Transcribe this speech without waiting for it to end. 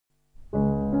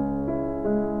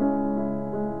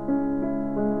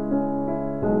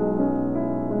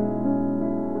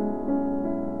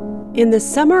In the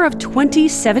summer of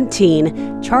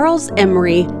 2017, Charles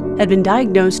Emery had been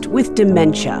diagnosed with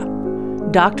dementia.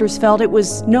 Doctors felt it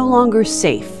was no longer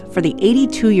safe for the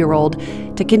 82-year-old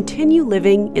to continue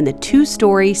living in the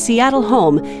two-story Seattle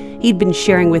home he'd been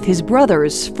sharing with his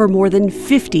brothers for more than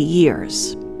 50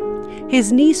 years.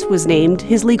 His niece was named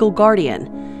his legal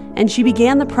guardian, and she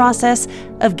began the process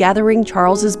of gathering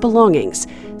Charles's belongings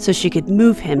so she could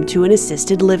move him to an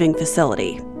assisted living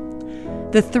facility.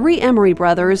 The three Emery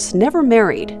brothers never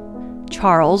married.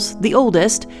 Charles, the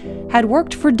oldest, had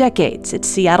worked for decades at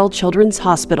Seattle Children's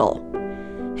Hospital.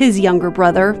 His younger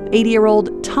brother,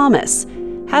 80-year-old Thomas,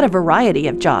 had a variety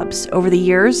of jobs over the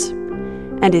years.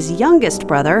 And his youngest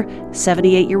brother,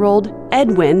 78-year-old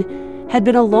Edwin, had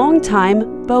been a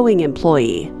long-time Boeing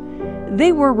employee.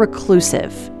 They were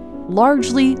reclusive,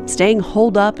 largely staying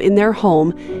holed up in their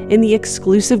home in the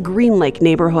exclusive Green Lake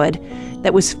neighborhood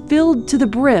that was filled to the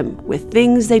brim with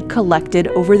things they'd collected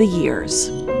over the years.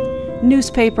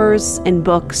 Newspapers and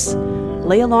books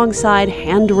lay alongside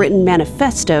handwritten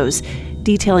manifestos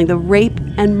detailing the rape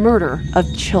and murder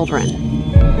of children.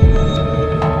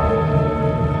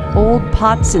 Old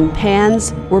pots and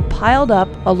pans were piled up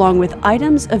along with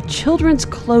items of children's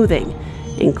clothing,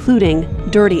 including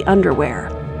dirty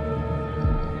underwear.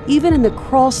 Even in the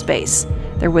crawl space,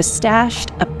 there was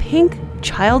stashed a pink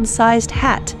child-sized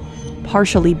hat,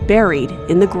 partially buried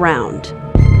in the ground.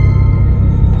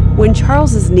 When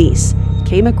Charles's niece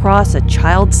came across a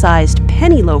child-sized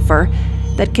penny loafer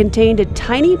that contained a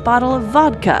tiny bottle of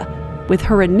vodka with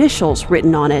her initials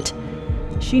written on it,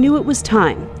 she knew it was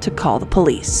time to call the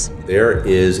police. There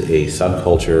is a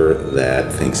subculture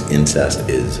that thinks incest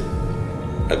is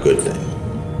a good thing.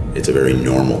 It's a very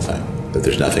normal thing, that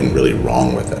there's nothing really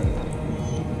wrong with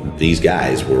it. These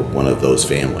guys were one of those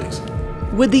families.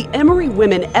 Would the Emery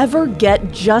women ever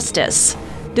get justice?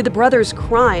 Did the brothers'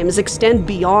 crimes extend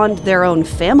beyond their own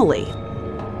family?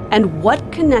 And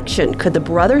what connection could the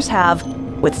brothers have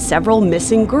with several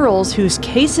missing girls whose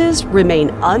cases remain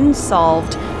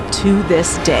unsolved to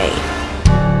this day?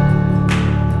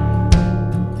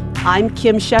 I'm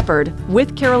Kim Shepard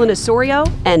with Carolyn Osorio,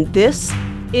 and this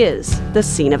is The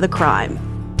Scene of the Crime.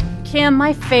 Kim,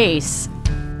 my face,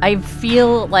 I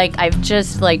feel like I've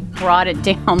just brought it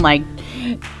down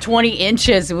 20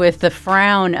 inches with the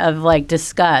frown of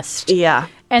disgust. Yeah.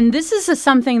 And this is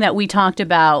something that we talked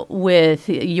about with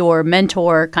your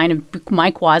mentor, kind of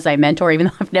my quasi-mentor, even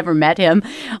though I've never met him,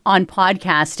 on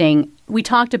podcasting. We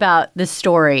talked about this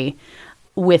story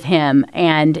with him,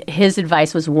 and his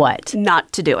advice was what?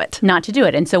 Not to do it. Not to do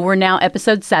it. And so we're now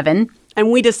episode 7. And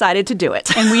we decided to do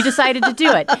it.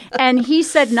 And he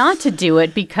said not to do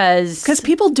it because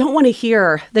people don't want to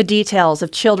hear the details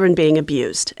of children being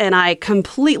abused. And I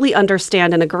completely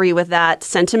understand and agree with that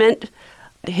sentiment.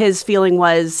 His feeling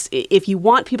was, if you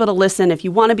want people to listen, if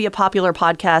you want to be a popular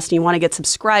podcast and you want to get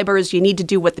subscribers, you need to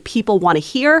do what the people want to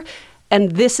hear.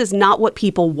 And this is not what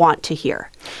people want to hear.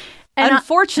 And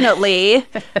unfortunately,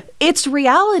 it's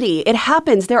reality. It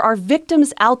happens. There are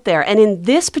victims out there. And in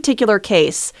this particular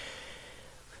case,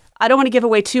 I don't want to give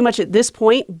away too much at this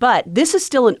point, but this is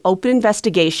still an open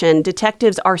investigation.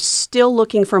 Detectives are still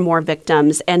looking for more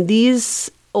victims, and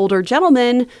these older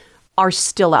gentlemen are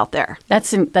still out there.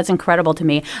 That's incredible to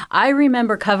me. I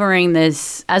remember covering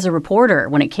this as a reporter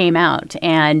when it came out,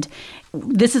 and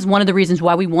this is one of the reasons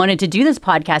why we wanted to do this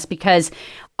podcast, because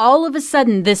all of a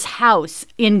sudden this house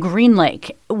in Green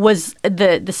Lake was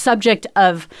the subject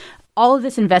of all of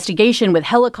this investigation with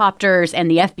helicopters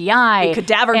and the FBI. And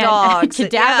cadaver dogs.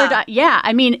 Yeah,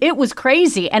 I mean, it was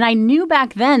crazy. And I knew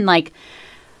back then,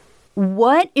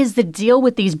 what is the deal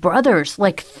with these brothers?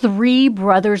 3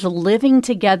 brothers living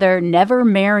together, never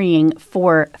marrying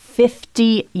for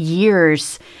 50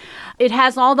 years. It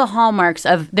has all the hallmarks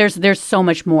of there's so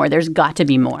much more. There's got to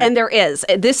be more. And there is.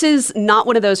 This is not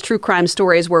one of those true crime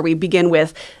stories where we begin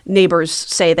with neighbors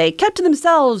say they kept to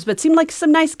themselves but seemed like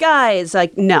some nice guys.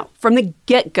 No, from the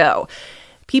get-go.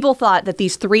 People thought that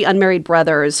these 3 unmarried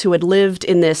brothers who had lived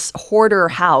in this hoarder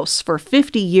house for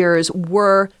 50 years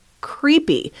were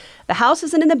creepy. The house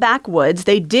isn't in the backwoods.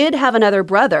 They did have another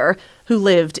brother who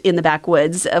lived in the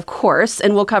backwoods, of course,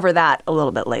 and we'll cover that a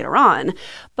little bit later on.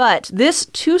 But this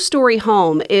 2-story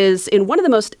home is in one of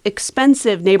the most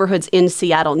expensive neighborhoods in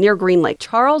Seattle, near Green Lake.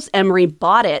 Charles Emery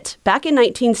bought it back in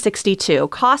 1962,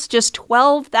 cost just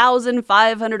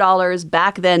 $12,500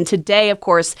 back then. Today, of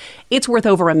course, it's worth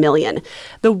over $1 million.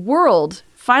 The world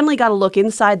finally got a look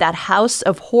inside that house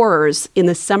of horrors in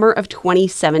the summer of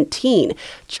 2017.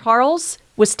 Charles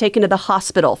was taken to the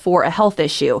hospital for a health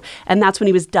issue, and that's when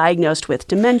he was diagnosed with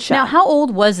dementia. Now, how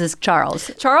old was this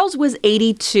Charles? Charles was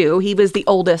 82. He was the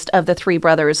oldest of the three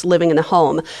brothers living in the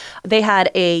home. They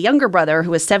had a younger brother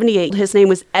who was 78. His name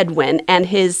was Edwin, and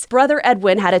his brother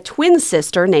Edwin had a twin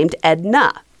sister named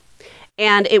Edna.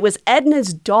 And it was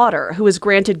Edna's daughter who was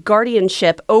granted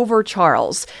guardianship over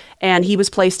Charles, and he was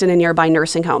placed in a nearby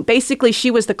nursing home. Basically,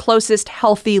 she was the closest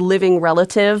healthy living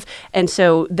relative, and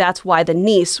so that's why the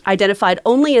niece, identified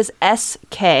only as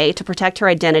SK to protect her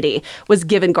identity, was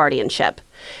given guardianship.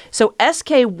 So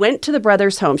SK went to the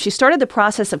brothers' home. She started the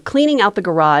process of cleaning out the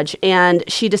garage, and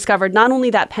she discovered not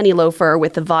only that penny loafer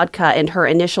with the vodka and her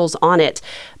initials on it,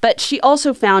 but she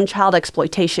also found child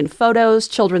exploitation photos,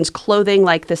 children's clothing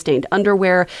like the stained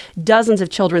underwear, dozens of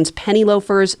children's penny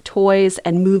loafers, toys,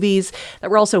 and movies.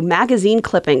 There were also magazine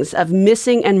clippings of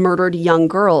missing and murdered young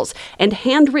girls, and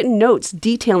handwritten notes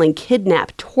detailing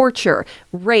kidnap, torture,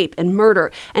 rape, and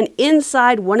murder. And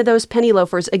inside one of those penny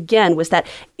loafers, again, was that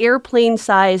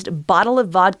airplane-sized bottle of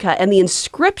vodka, and the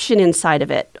inscription inside of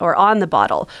it, or on the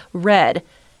bottle, read,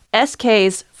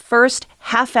 SK's first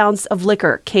half ounce of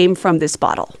liquor came from this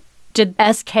bottle. Did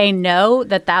SK know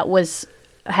that was...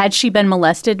 Had she been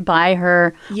molested by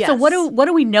her? Yes. So what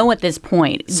do we know at this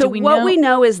point? So we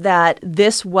know is that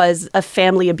this was a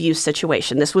family abuse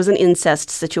situation. This was an incest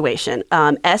situation.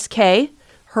 SK,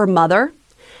 her mother,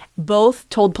 both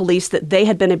told police that they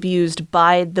had been abused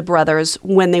by the brothers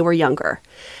when they were younger.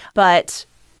 But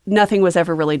nothing was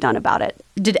ever really done about it.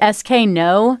 Did SK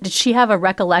know? Did she have a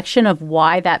recollection of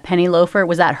why that penny loafer,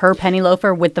 was that her penny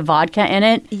loafer with the vodka in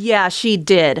it? Yeah, she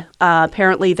did.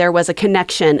 Apparently there was a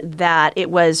connection that it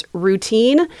was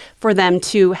routine for them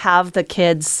to have the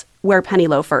kids wear penny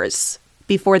loafers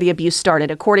before the abuse started,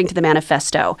 according to the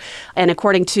manifesto, and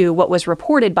according to what was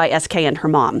reported by SK and her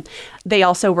mom. They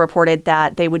also reported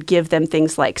that they would give them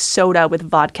things like soda with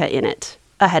vodka in it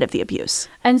ahead of the abuse.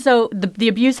 And so the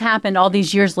abuse happened all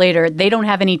these years later. They don't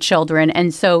have any children,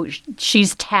 and so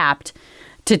she's tapped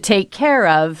to take care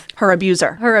of her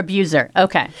abuser. Her abuser.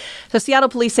 Okay. So Seattle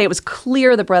police say it was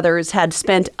clear the brothers had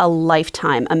spent a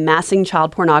lifetime amassing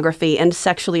child pornography and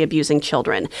sexually abusing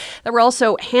children. There were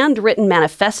also handwritten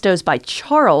manifestos by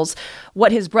Charles,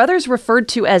 what his brothers referred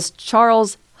to as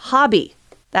Charles' hobby.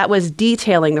 That was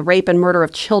detailing the rape and murder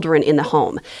of children in the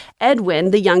home.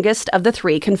 Edwin, the youngest of the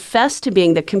three, confessed to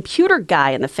being the computer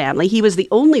guy in the family. He was the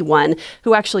only one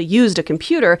who actually used a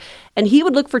computer, and he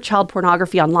would look for child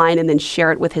pornography online and then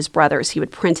share it with his brothers. He would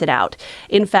print it out.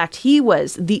 In fact, he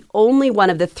was the only one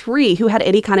of the three who had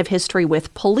any kind of history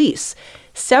with police.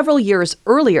 Several years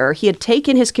earlier, he had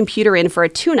taken his computer in for a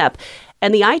tune-up,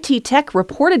 and the IT tech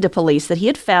reported to police that he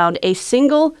had found a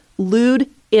single lewd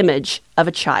image of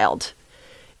a child.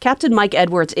 Captain Mike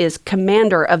Edwards is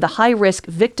commander of the high-risk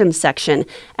victim section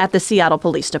at the Seattle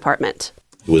Police Department.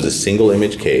 It was a single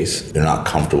image case. They're not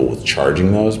comfortable with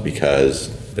charging those because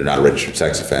they're not a registered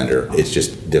sex offender. It's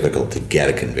just difficult to get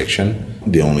a conviction.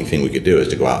 The only thing we could do is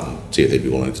to go out and see if they'd be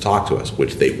willing to talk to us,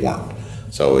 which they weren't.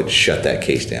 So it shut that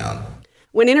case down.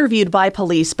 When interviewed by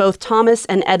police, both Thomas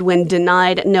and Edwin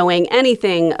denied knowing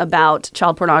anything about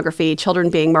child pornography, children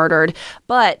being murdered,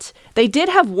 but they did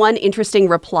have one interesting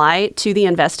reply to the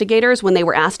investigators. When they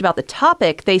were asked about the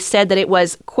topic, they said that it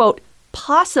was, quote,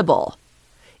 possible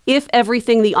if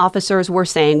everything the officers were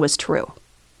saying was true.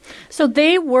 So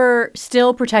they were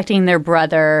still protecting their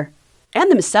brother.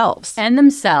 And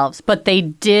themselves. But they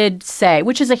did say,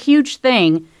 which is a huge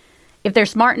thing, if they're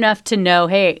smart enough to know,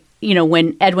 hey, you know,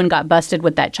 when Edwin got busted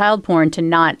with that child porn, to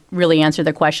not really answer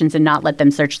their questions and not let them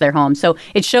search their home. So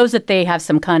it shows that they have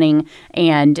some cunning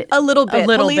and a little bit.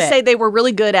 Police say they were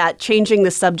really good at changing the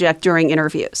subject during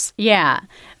interviews. Yeah.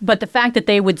 But the fact that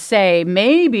they would say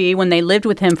maybe when they lived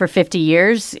with him for 50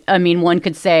 years, I mean, one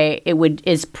could say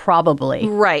is probably.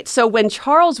 Right. So when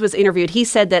Charles was interviewed, he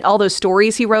said that all those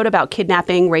stories he wrote about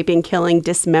kidnapping, raping, killing,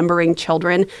 dismembering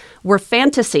children were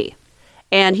fantasy.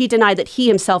 And he denied that he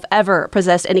himself ever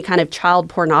possessed any kind of child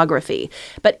pornography.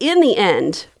 But in the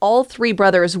end, all three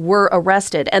brothers were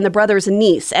arrested, and the brother's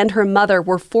niece and her mother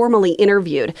were formally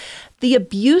interviewed. The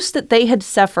abuse that they had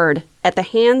suffered at the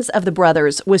hands of the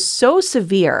brothers was so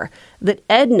severe that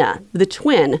Edna, the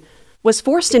twin, was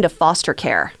forced into foster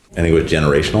care. I think it was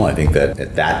generational. I think that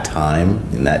at that time,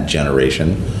 in that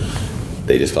generation,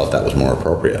 they just felt that was more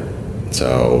appropriate.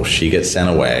 So she gets sent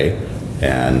away.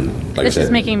 And like this I said,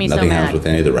 is making me nothing so happens with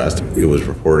any of the rest. It was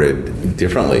reported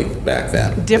differently back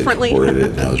then. Differently? They reported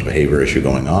it, there's a behavior issue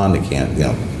going on. They can't,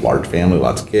 large family,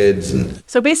 lots of kids. And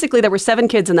so basically there were 7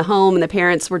 kids in the home, and the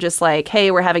parents were just like,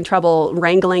 hey, we're having trouble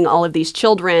wrangling all of these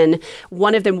children.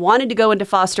 One of them wanted to go into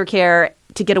foster care.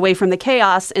 to get away from the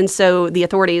chaos. And so the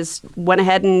authorities went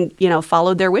ahead and,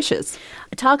 followed their wishes.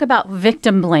 Talk about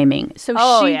victim blaming. So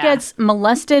she gets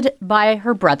molested by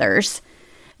her brothers.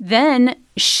 Then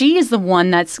she is the one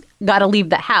that's got to leave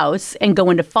the house and go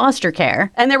into foster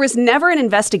care. And there was never an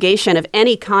investigation of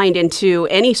any kind into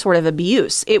any sort of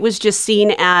abuse. It was just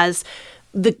seen as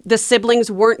the siblings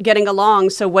weren't getting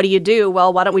along. So what do?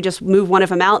 Well, why don't we just move one of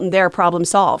them out and their problem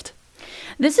solved?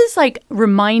 This is like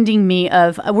reminding me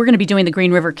of, we're going to be doing the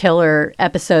Green River Killer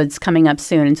episodes coming up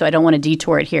soon, and so I don't want to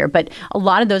detour it here, but a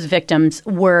lot of those victims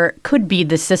could be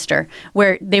the sister,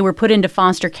 where they were put into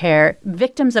foster care,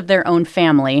 victims of their own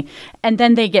family, and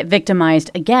then they get victimized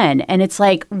again. And it's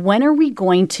like, when are we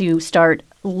going to start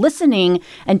listening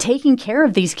and taking care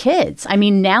of these kids? I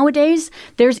mean, nowadays,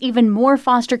 there's even more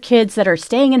foster kids that are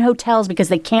staying in hotels because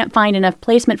they can't find enough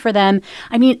placement for them.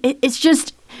 I mean, it's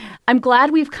just... I'm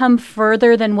glad we've come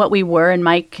further than what we were, and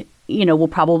Mike, will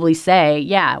probably say,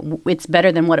 yeah, it's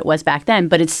better than what it was back then,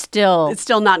 but it's still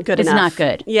not good enough. It's not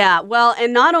good. Yeah, well,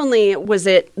 and not only was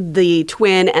it the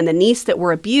twin and the niece that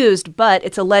were abused, but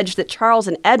it's alleged that Charles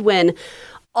and Edwin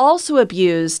also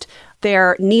abused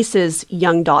their niece's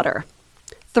young daughter.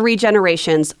 3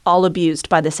 generations, all abused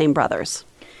by the same brothers.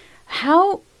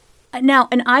 How... Now,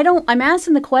 and I'm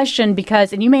asking the question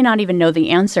because, and you may not even know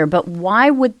the answer, but why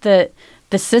would the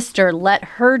sister let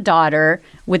her daughter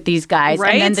with these guys,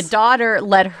 right? And then the daughter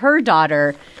let her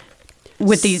daughter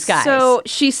with these guys? So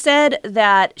she said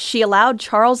that she allowed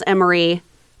Charles Emery,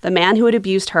 the man who had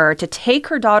abused her, to take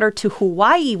her daughter to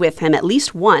Hawaii with him at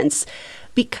least once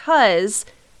because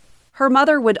her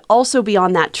mother would also be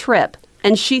on that trip.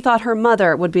 And she thought her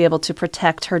mother would be able to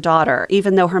protect her daughter,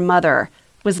 even though her mother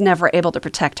was never able to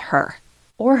protect her.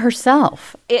 Or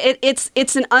herself.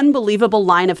 It's an unbelievable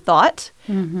line of thought,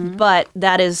 but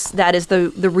that is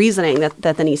the reasoning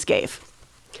that the niece gave.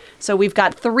 So we've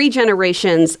got 3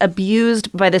 generations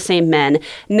abused by the same men.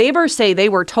 Neighbors say they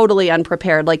were totally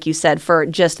unprepared, like you said, for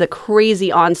just the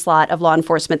crazy onslaught of law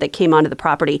enforcement that came onto the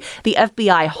property. The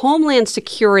FBI, Homeland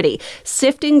Security,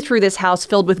 sifting through this house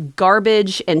filled with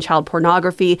garbage and child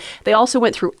pornography. They also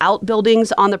went through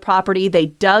outbuildings on the property. They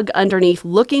dug underneath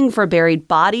looking for buried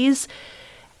bodies.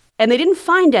 And they didn't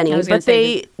find any, but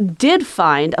they did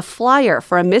find a flyer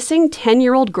for a missing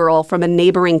 10-year-old girl from a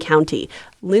neighboring county.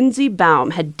 Lindsay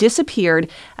Baum had disappeared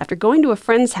after going to a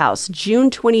friend's house June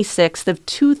 26th of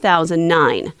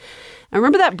 2009. I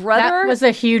remember that brother. That was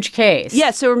a huge case.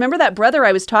 Yeah, so remember that brother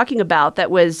I was talking about that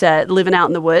was living out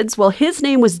in the woods? Well, his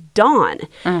name was Don,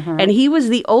 and he was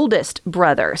the oldest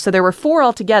brother. So there were 4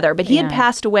 altogether, but he had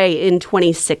passed away in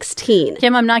 2016.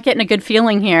 Kim, I'm not getting a good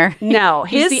feeling here. No.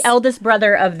 He's the eldest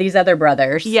brother of these other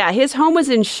brothers. Yeah, his home was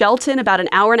in Shelton, about an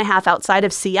hour and a half outside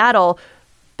of Seattle,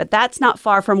 but that's not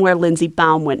far from where Lindsay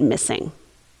Baum went missing.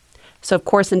 So, of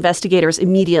course, investigators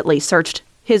immediately searched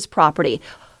his property.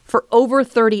 For over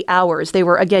 30 hours, they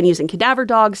were again using cadaver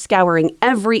dogs, scouring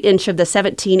every inch of the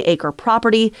 17-acre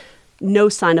property. No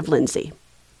sign of Lindsay.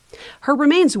 Her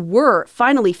remains were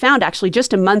finally found, actually,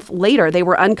 just a month later. They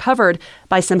were uncovered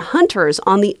by some hunters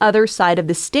on the other side of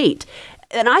the state.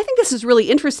 And I think this is really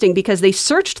interesting because they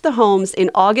searched the homes in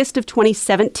August of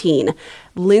 2017.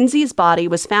 Lindsay's body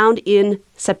was found in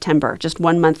September, just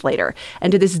 1 month later.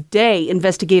 And to this day,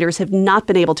 investigators have not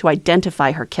been able to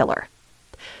identify her killer.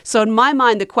 So in my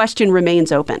mind, the question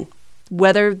remains open,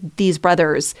 whether these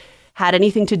brothers had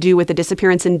anything to do with the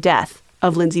disappearance and death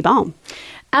of Lindsay Baum.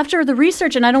 After the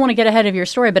research, and I don't want to get ahead of your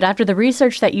story, but after the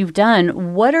research that you've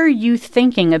done, what are you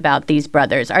thinking about these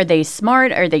brothers? Are they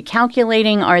smart? Are they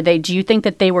calculating? Do you think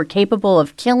that they were capable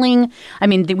of killing? I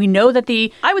mean, we know that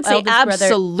I would say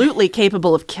absolutely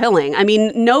capable of killing. I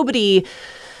mean, nobody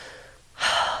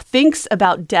thinks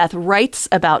about death, writes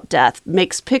about death,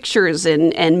 makes pictures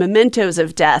and mementos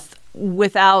of death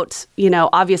without,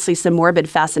 obviously some morbid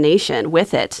fascination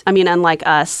with it. I mean, unlike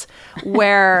us,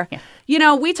 where,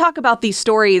 we talk about these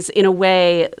stories in a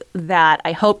way that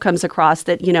I hope comes across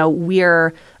that,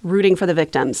 we're rooting for the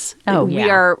victims. We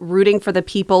are rooting for the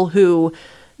people who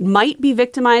might be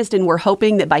victimized, and we're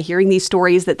hoping that by hearing these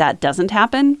stories that doesn't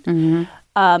happen. Mm-hmm.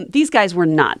 These guys were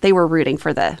not. They were rooting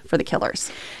for the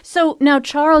killers. So now,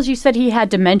 Charles, you said he had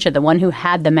dementia, the one who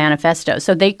had the manifesto.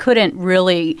 So they couldn't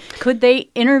really, could they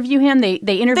interview him? They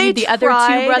interviewed the other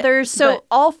 2 brothers. So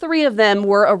all 3 of them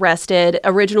were arrested.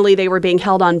 Originally, they were being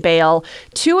held on bail.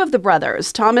 2 of the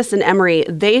brothers, Thomas and Emery,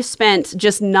 they spent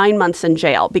just 9 months in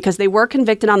jail because they were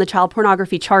convicted on the child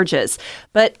pornography charges.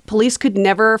 But police could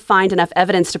never find enough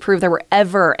evidence to prove there were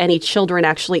ever any children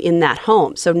actually in that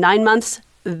home. So 9 months,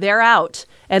 they're out.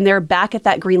 and they're back at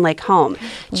that Green Lake home.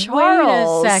 Wait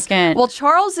a second. Well,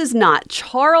 Charles is not.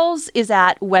 Charles is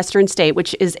at Western State,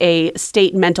 which is a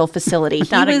state mental facility.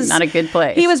 Not a good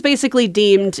place. He was basically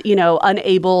deemed,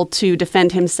 unable to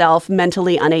defend himself,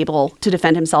 mentally unable to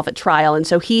defend himself at trial. And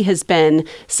so he has been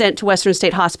sent to Western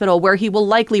State Hospital, where he will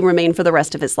likely remain for the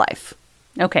rest of his life.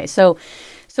 Okay, so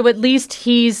at least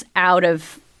he's out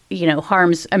of,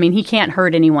 harm's. I mean, he can't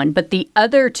hurt anyone. But the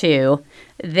other two,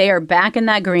 they are back in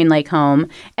that Green Lake home.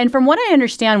 And from what I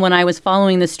understand, when I was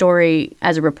following the story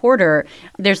as a reporter,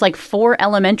 there's like 4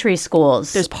 elementary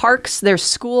schools. There's parks, there's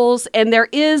schools, and there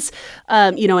is,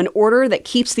 an order that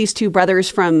keeps these two brothers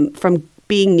from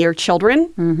being near children.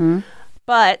 Mm-hmm.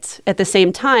 But at the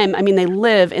same time, I mean, they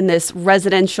live in this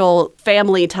residential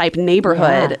family type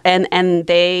neighborhood, and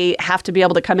they have to be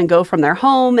able to come and go from their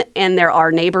home. And there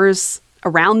are neighbors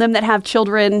around them that have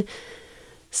children.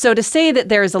 So to say that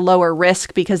there is a lower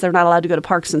risk because they're not allowed to go to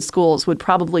parks and schools would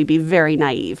probably be very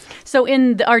naive. So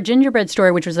in our Gingerbread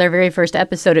story, which was our very first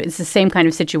episode, it's the same kind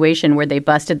of situation where they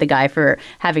busted the guy for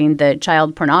having the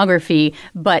child pornography,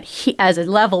 but he, as a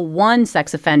level 1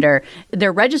 sex offender,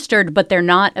 they're registered, but they're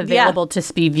not available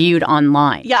to be viewed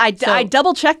online. Yeah, I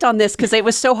double checked on this because it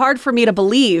was so hard for me to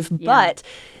believe, but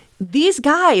these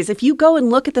guys, if you go and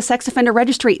look at the sex offender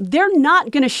registry, they're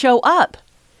not going to show up,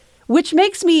 which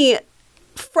makes me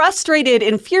frustrated,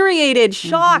 infuriated,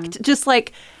 shocked, just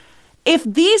like, if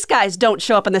these guys don't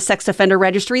show up on the sex offender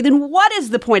registry, then what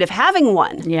is the point of having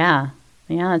one? Yeah,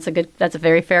 that's a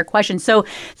very fair question. So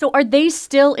are they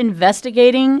still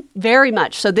investigating? Very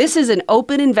much. So this is an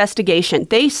open investigation.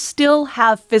 They still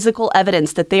have physical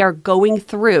evidence that they are going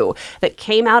through that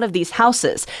came out of these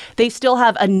houses. They still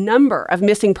have a number of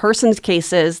missing persons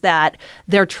cases that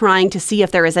they're trying to see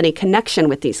if there is any connection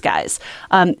with these guys.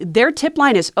 Their tip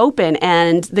line is open,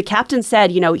 and the captain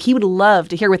said, he would love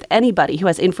to hear with anybody who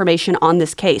has information on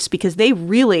this case, because they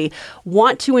really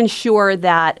want to ensure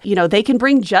that, they can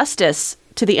bring justice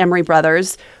to the Emery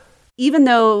brothers, even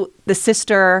though the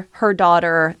sister, her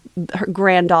daughter, her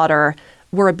granddaughter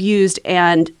were abused,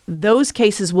 and those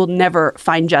cases will never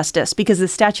find justice because the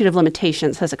statute of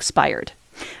limitations has expired.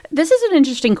 This is an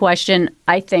interesting question,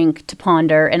 I think, to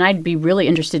ponder, and I'd be really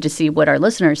interested to see what our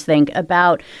listeners think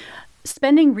about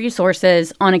spending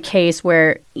resources on a case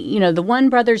where, the one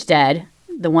brother's dead,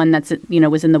 the one that's,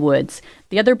 was in the woods.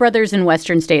 The other brother's in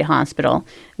Western State Hospital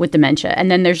with dementia. And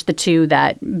then there's the two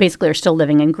that basically are still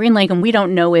living in Green Lake, and we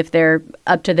don't know if they're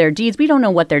up to their deeds. We don't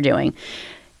know what they're doing.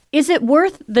 Is it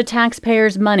worth the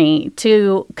taxpayers' money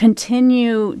to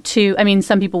continue to,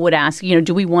 some people would ask,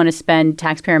 do we want to spend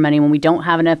taxpayer money when we don't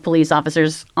have enough police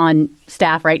officers on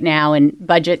staff right now and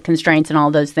budget constraints and all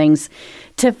those things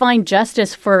to find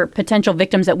justice for potential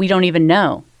victims that we don't even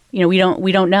know? We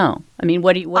don't know.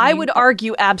 I would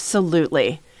argue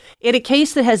absolutely. In a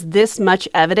case that has this much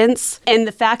evidence, and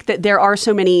the fact that there are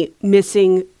so many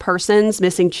missing persons,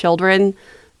 missing children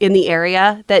in the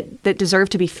area that deserve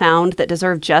to be found, that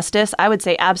deserve justice, I would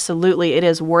say absolutely it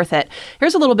is worth it.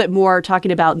 Here's a little bit more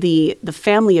talking about the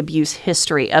family abuse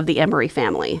history of the Emery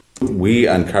family. We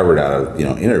uncovered out of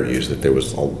interviews that there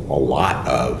was a lot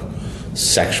of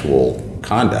sexual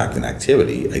conduct and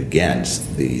activity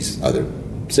against these other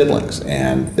siblings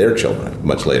and their children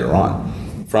much later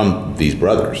on from these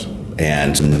brothers,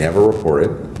 and never reported.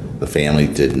 The family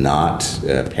did not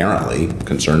apparently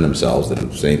concern themselves that it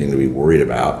was anything to be worried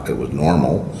about. It was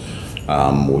normal.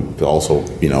 We also,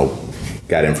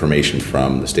 got information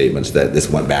from the statements that this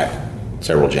went back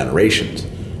several generations,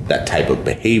 that type of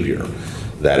behavior,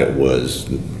 that it was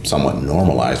somewhat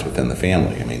normalized within the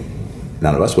family.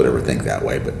 None of us would ever think that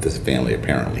way, but this family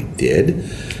apparently did.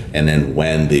 And then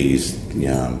when these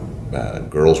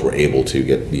girls were able to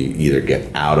either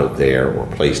get out of there or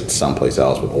placed someplace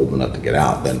else with old enough to get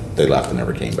out, then they left and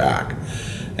never came back.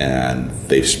 And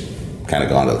they've kind of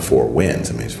gone to the four winds.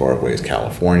 As far away as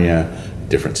California,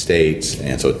 different states.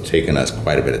 And so it's taken us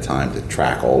quite a bit of time to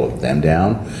track all of them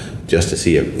down just to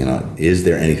see if, is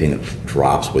there anything that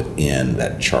drops within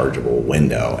that chargeable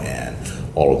window? And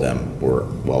all of them were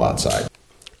well outside.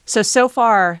 So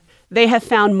far, they have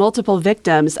found multiple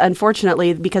victims.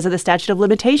 Unfortunately, because of the statute of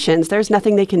limitations, there's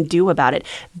nothing they can do about it.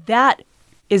 That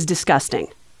is disgusting.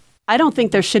 I don't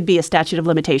think there should be a statute of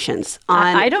limitations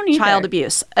on child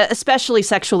abuse, especially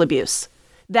sexual abuse.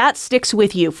 That sticks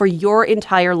with you for your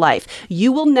entire life.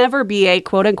 You will never be a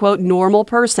quote-unquote normal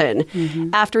person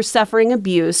after suffering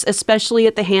abuse, especially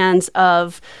at the hands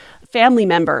of family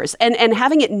members and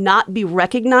having it not be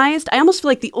recognized. I almost feel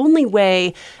like the only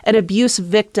way an abuse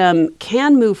victim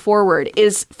can move forward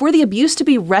is for the abuse to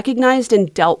be recognized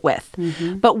and dealt with.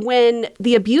 Mm-hmm. But when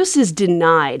the abuse is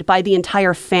denied by the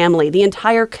entire family, the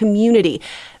entire community,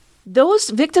 those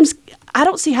victims, I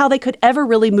don't see how they could ever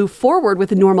really move forward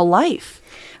with a normal life.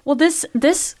 Well, this,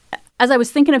 as I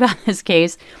was thinking about this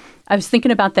case, I was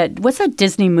thinking about what's that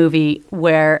Disney movie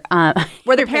where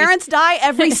their parents die?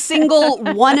 Every single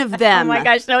one of them. Oh my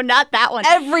gosh, no, not that one.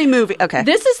 Every movie. Okay.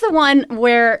 This is the one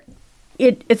where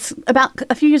it's about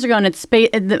a few years ago, and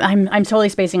I'm totally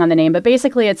spacing on the name, but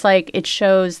basically it's like it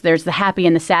shows there's the happy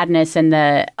and the sadness and what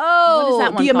is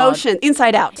that one the called? Emotion,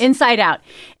 Inside Out. Inside Out.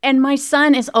 And my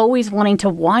son is always wanting to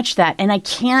watch that, and I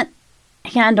can't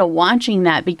handle watching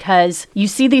that because you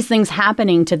see these things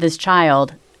happening to this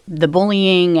child, the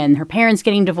bullying and her parents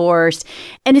getting divorced.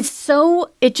 And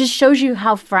it just shows you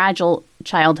how fragile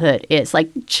childhood is. Like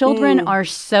children are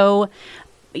so,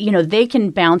 they can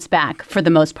bounce back for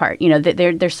the most part.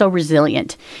 They're so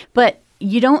resilient. But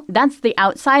that's the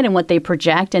outside and what they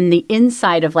project, and the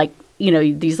inside of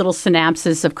these little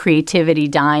synapses of creativity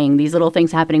dying, these little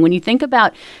things happening. When you think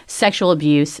about sexual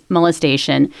abuse,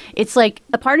 molestation, it's like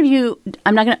a part of you,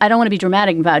 I don't want to be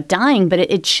dramatic about dying, but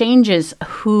it changes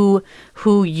who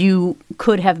you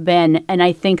could have been. And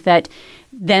I think that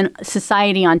then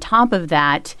society on top of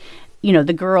that,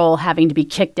 the girl having to be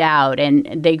kicked out and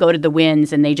they go to the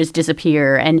winds and they just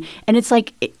disappear. And it's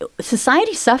like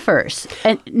society suffers,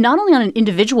 and not only on an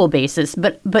individual basis,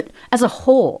 but as a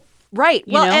whole. Right.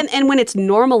 Well, and when it's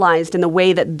normalized in the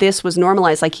way that this was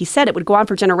normalized, like he said, it would go on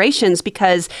for generations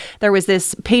because there was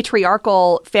this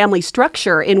patriarchal family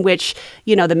structure in which,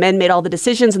 the men made all the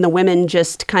decisions and the women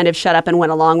just kind of shut up and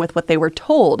went along with what they were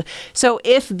told. So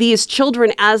if these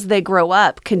children, as they grow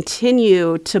up,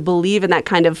 continue to believe in that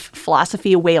kind of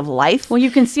philosophy, a way of life. Well,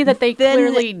 you can see that they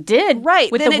clearly did.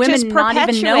 Right. With then the women just not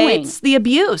even knowing. The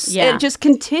abuse. Yeah. It just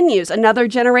continues. Another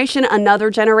generation.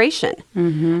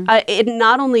 Mm-hmm. It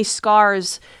not only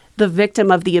scars the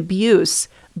victim of the abuse,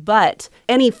 but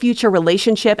any future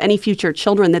relationship, any future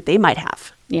children that they might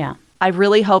have. Yeah. I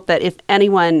really hope that if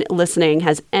anyone listening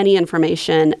has any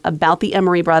information about the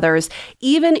Emery brothers,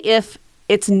 even if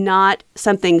it's not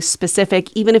something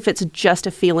specific, even if it's just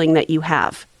a feeling that you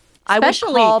have, I would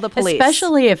call the police.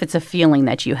 Especially if it's a feeling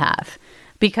that you have.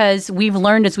 Because we've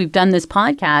learned as we've done this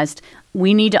podcast,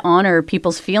 we need to honor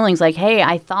people's feelings like, hey,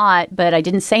 I thought, but I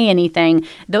didn't say anything.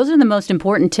 Those are the most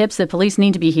important tips that police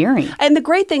need to be hearing. And the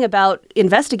great thing about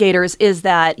investigators is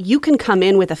that you can come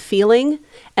in with a feeling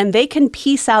and they can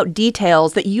piece out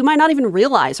details that you might not even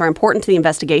realize are important to the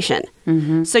investigation.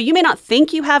 Mm-hmm. So you may not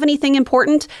think you have anything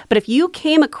important, but if you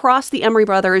came across the Emery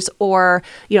brothers or,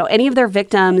 any of their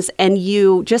victims and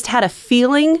you just had a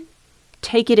feeling,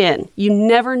 take it in. You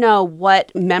never know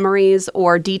what memories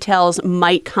or details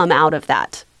might come out of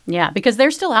that. Yeah, because they're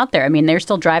still out there. I mean, they're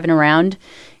still driving around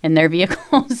in their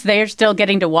vehicles. They're still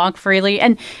getting to walk freely.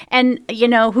 And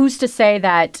who's to say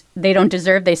that they don't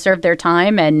they served their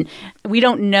time and we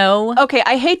don't know. Okay,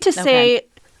 I hate to say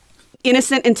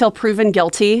innocent until proven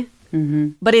guilty,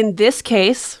 but in this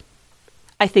case,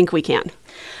 I think we can.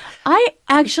 I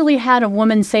actually had a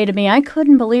woman say to me, I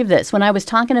couldn't believe this when I was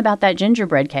talking about that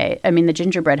the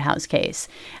gingerbread house case.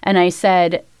 And I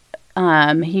said,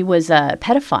 he was a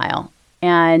pedophile.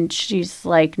 And she's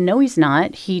like, no, he's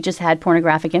not. He just had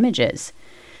pornographic images.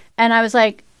 And I was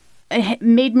like, it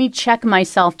made me check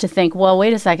myself to think, well,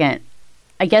 wait a second.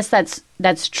 I guess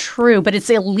that's true, but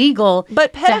it's illegal.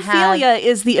 But pedophilia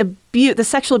is the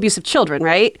sexual abuse of children,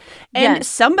 right? And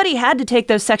somebody had to take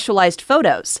those sexualized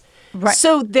photos. Right.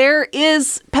 So there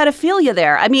is pedophilia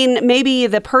there. I mean, maybe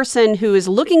the person who is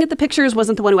looking at the pictures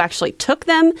wasn't the one who actually took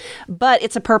them, but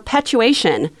it's a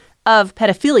perpetuation of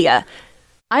pedophilia.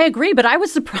 I agree, but I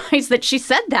was surprised that she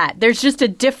said that. There's just a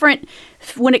different,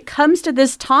 when it comes to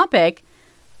this topic,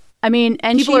 I mean,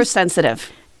 and people are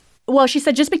sensitive. Well, she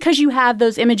said, just because you have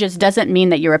those images doesn't mean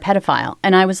that you're a pedophile.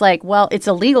 And I was like, well, it's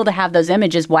illegal to have those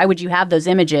images. Why would you have those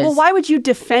images? Well, why would you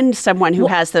defend someone who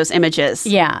has those images?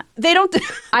 Yeah. They don't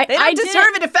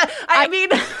deserve a defense. I mean,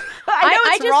 I know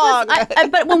it's wrong.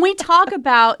 But when we talk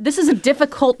about, this is a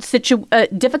difficult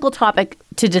topic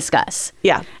to discuss.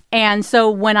 Yeah. And so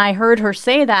when I heard her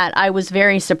say that, I was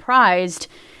very surprised.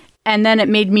 And then it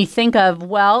made me think of,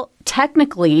 well,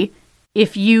 technically,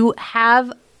 if you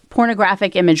have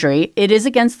pornographic imagery, it is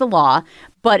against the law,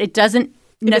 but it doesn't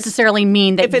necessarily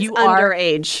mean that you are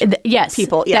underage. Yes,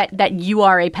 people. Yeah. That you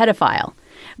are a pedophile.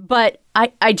 But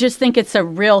I just think it's a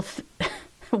real.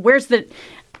 Where's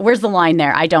Where's the line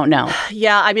there? I don't know.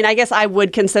 Yeah, I mean, I guess I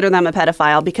would consider them a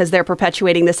pedophile because they're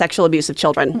perpetuating the sexual abuse of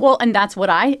children. Well, and that's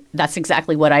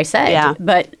exactly what I said. Yeah.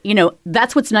 But,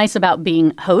 that's what's nice about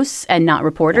being hosts and not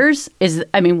reporters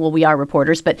we are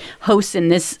reporters, but hosts in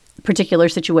this particular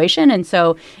situation. And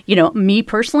so, me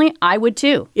personally, I would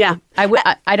too. Yeah.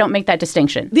 I don't make that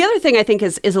distinction. The other thing I think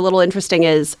is a little interesting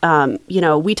is,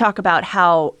 we talk about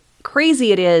how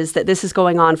crazy it is that this is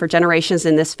going on for generations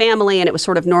in this family, and it was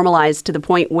sort of normalized to the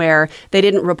point where they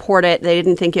didn't report it. They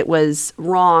didn't think it was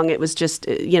wrong. It was just,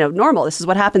 normal. This is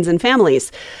what happens in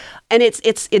families. And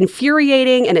it's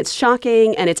infuriating, and it's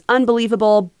shocking, and it's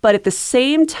unbelievable. But at the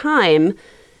same time,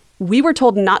 we were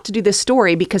told not to do this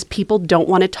story because people don't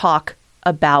want to talk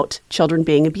about children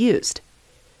being abused.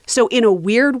 So in a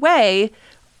weird way,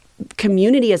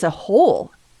 community as a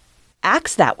whole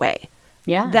acts that way.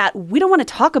 Yeah. That we don't want to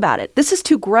talk about it. This is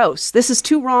too gross. This is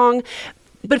too wrong.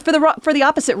 But for the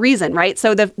opposite reason, right?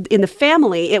 So in the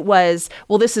family, it was,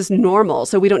 well, this is normal,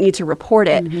 so we don't need to report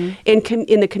it. Mm-hmm.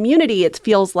 In the community, it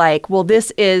feels like, well,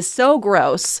 this is so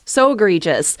gross, so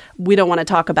egregious, we don't want to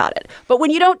talk about it. But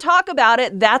when you don't talk about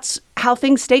it, that's how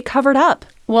things stay covered up.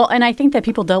 Well, and I think that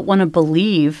people don't want to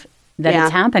believe that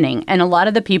it's happening. And a lot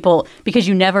of the people, because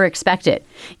you never expect it.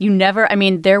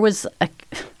 There was a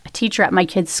teacher at my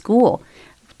kid's school.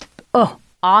 Oh,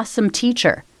 awesome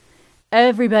teacher.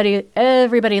 Everybody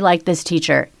liked this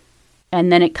teacher.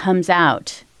 And then it comes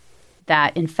out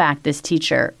that, in fact, this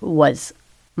teacher was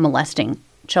molesting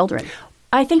children.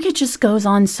 I think it just goes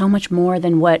on so much more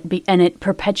than and it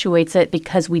perpetuates it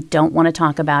because we don't want to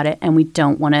talk about it and we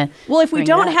don't want to. Well, if we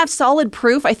don't have solid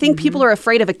proof, I think people are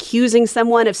afraid of accusing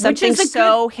someone of something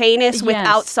so heinous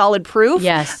without solid proof.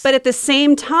 Yes. But at the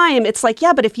same time, it's like,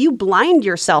 but if you blind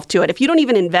yourself to it, if you don't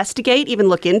even investigate, even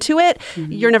look into it,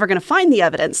 you're never going to find the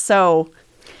evidence. So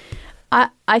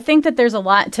I think that there's a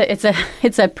lot to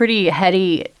it's a pretty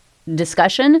heady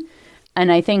discussion,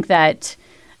 and I think that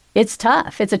it's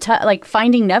tough. It's like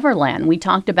Finding Neverland. We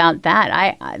talked about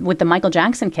that with the Michael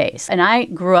Jackson case. And I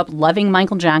grew up loving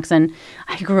Michael Jackson.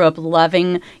 I grew up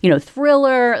loving,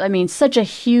 Thriller. Such a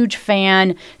huge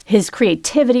fan. His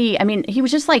creativity. He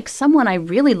was just like someone I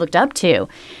really looked up to.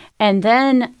 And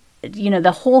then,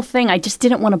 the whole thing, I just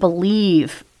didn't want to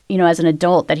believe, as an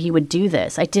adult that he would do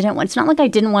this. It's not like I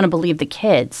didn't want to believe the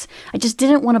kids. I just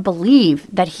didn't want to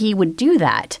believe that he would do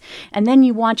that. And then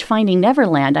you watch Finding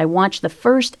Neverland. I watched the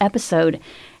first episode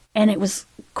and it was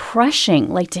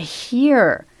crushing, like to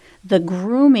hear the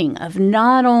grooming of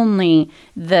not only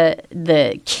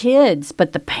the kids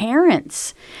but the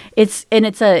parents. It's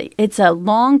a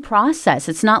long process.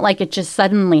 It's not like it just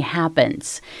suddenly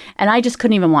happens. And I just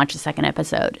couldn't even watch the second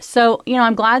episode. So,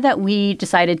 I'm glad that we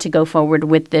decided to go forward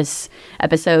with this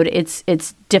episode.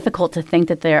 It's difficult to think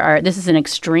that this is an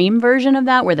extreme version of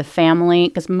that where the family,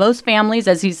 because most families,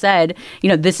 as you said,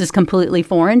 this is completely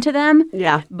foreign to them.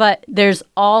 Yeah. But there's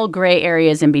all gray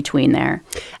areas in between there.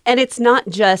 And it's not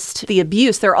just the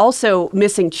abuse. They're also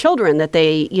missing children that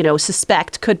they,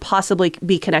 suspect could possibly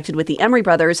be connected with the Emery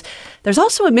brothers. There's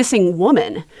also a missing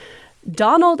woman.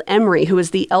 Donald Emery, who is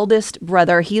the eldest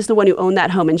brother, he's the one who owned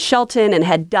that home in Shelton and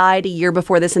had died a year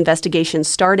before this investigation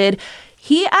started.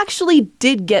 He actually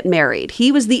did get married.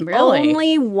 He was the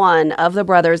only one of the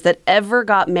brothers that ever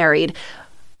got married.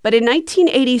 But in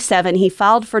 1987, he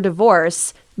filed for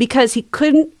divorce because he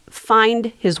couldn't find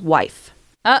his wife.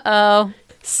 Uh-oh.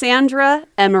 Sandra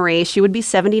Emery, she would be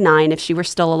 79 if she were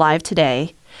still alive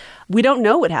today. We don't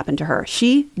know what happened to her.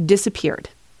 She disappeared.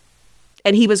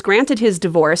 And he was granted his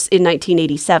divorce in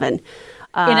 1987. In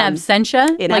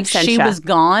absentia? In absentia. She was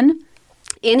gone?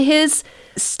 In his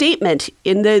statement,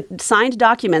 in the signed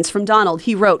documents from Donald,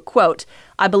 he wrote, quote,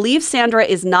 "I believe Sandra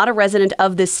is not a resident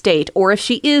of this state, or if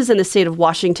she is in the state of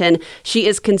Washington, she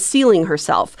is concealing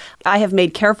herself. I have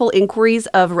made careful inquiries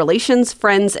of relations,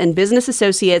 friends, and business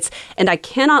associates, and I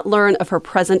cannot learn of her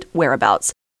present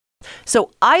whereabouts." So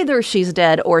either she's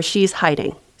dead or she's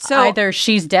hiding. So either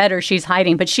she's dead or she's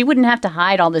hiding, but she wouldn't have to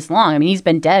hide all this long. He's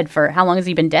been dead for, how long has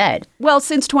he been dead? Well,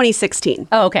 since 2016.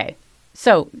 Oh, okay.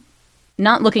 So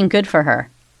not looking good for her.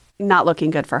 Not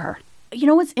looking good for her.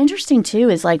 What's interesting,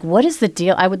 too, is what is the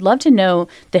deal? I would love to know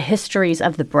the histories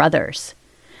of the brothers.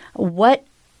 What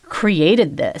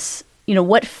created this?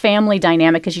 What family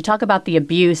dynamic? Because you talk about the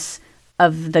abuse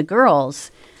of the girls,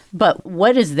 but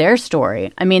what is their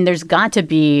story? There's got to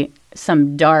be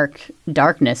some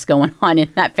darkness going on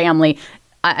in that family.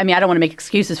 I don't want to make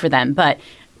excuses for them, but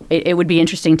it would be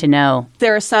interesting to know.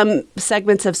 There are some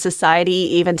segments of society,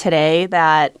 even today,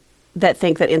 that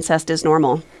think that incest is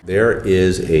normal. There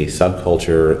is a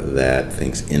subculture that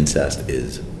thinks incest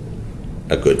is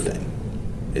a good thing.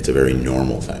 It's a very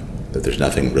normal thing. that there's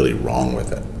nothing really wrong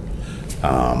with it.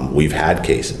 We've had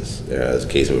cases. There's a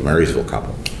case of a Marysville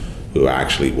couple who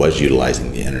actually was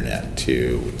utilizing the internet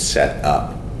to set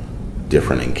up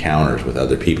different encounters with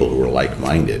other people who were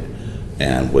like-minded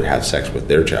and would have sex with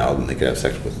their child, and they could have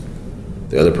sex with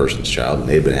the other person's child, and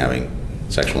they'd been having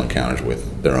sexual encounters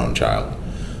with their own child.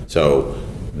 So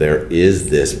there is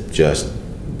this just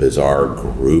bizarre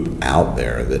group out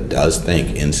there that does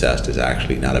think incest is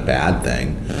actually not a bad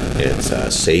thing. It's a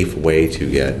safe way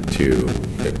to get to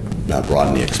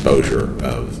broaden the exposure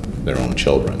of their own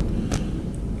children.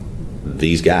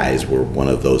 These guys were one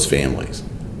of those families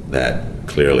that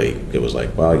clearly it was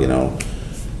like, well,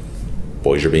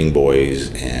 boys are being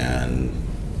boys, and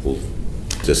we'll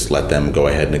just let them go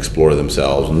ahead and explore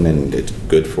themselves, and then it's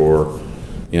good for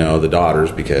the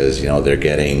daughters because they're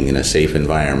getting in a safe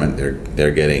environment,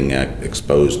 they're getting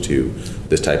exposed to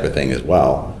this type of thing as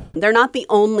well. They're not the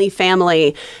only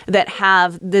family that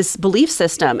have this belief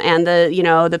system, and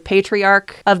the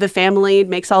patriarch of the family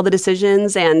makes all the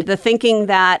decisions, and the thinking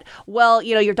that, well,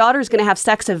 your daughter's going to have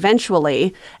sex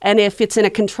eventually, and if it's in a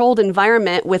controlled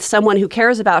environment with someone who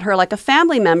cares about her like a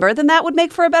family member, then that would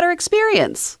make for a better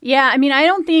experience. Yeah, I mean, I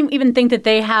don't even think that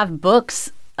they have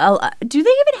books. Do they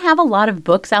even have a lot of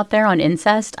books out there on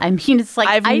incest? I mean, it's like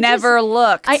I've never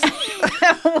looked.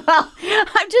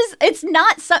 It's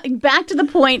not back to the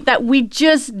point that we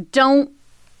just don't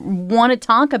want to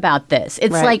talk about this.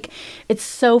 It's right. Like it's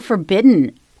so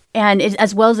forbidden, and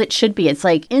as well as it should be. It's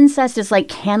like incest is like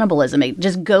cannibalism. It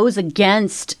just goes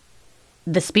against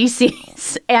the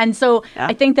species. And so yeah.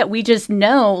 I think that we just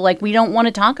know, we don't want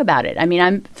to talk about it. I mean,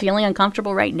 I'm feeling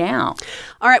uncomfortable right now.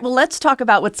 All right, well, let's talk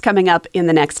about what's coming up in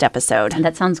the next episode. And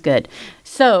that sounds good.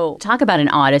 So, talk about an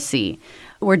odyssey.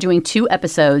 We're doing 2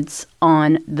 episodes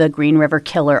on the Green River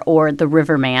Killer, or the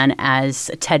Riverman, as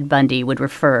Ted Bundy would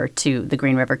refer to the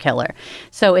Green River Killer.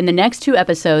 So in the next 2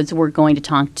 episodes, we're going to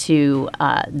talk to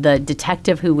the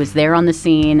detective who was there on the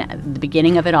scene at the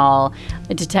beginning of it all,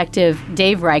 Detective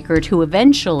Dave Reichert, who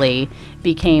eventually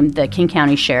became the King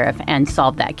County Sheriff and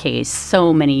solved that case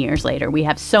so many years later. We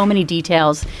have so many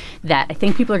details that I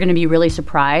think people are going to be really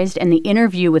surprised, and the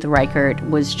interview with Reichert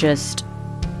was just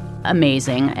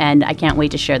amazing, and I can't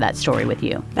wait to share that story with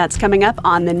you. That's coming up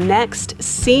on the next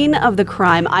Scene of the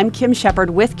Crime. I'm Kim Shepard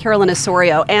with Carolyn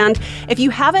Osorio, and if you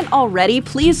haven't already,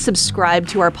 please subscribe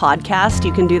to our podcast.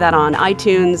 You can do that on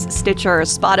iTunes, Stitcher,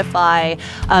 Spotify,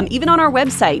 even on our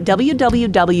website,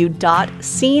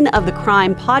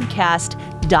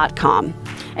 www.sceneofthecrimepodcast.com.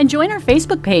 And join our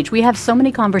Facebook page. We have so many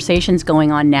conversations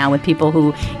going on now with people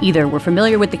who either were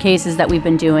familiar with the cases that we've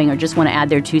been doing or just want to add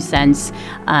their 2 cents.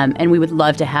 And we would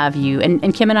love to have you.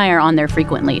 And Kim and I are on there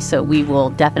frequently, so we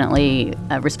will definitely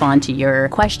respond to your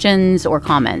questions or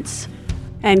comments.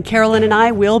 And Carolyn and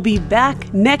I will be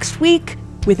back next week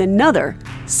with another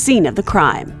Scene of the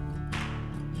Crime.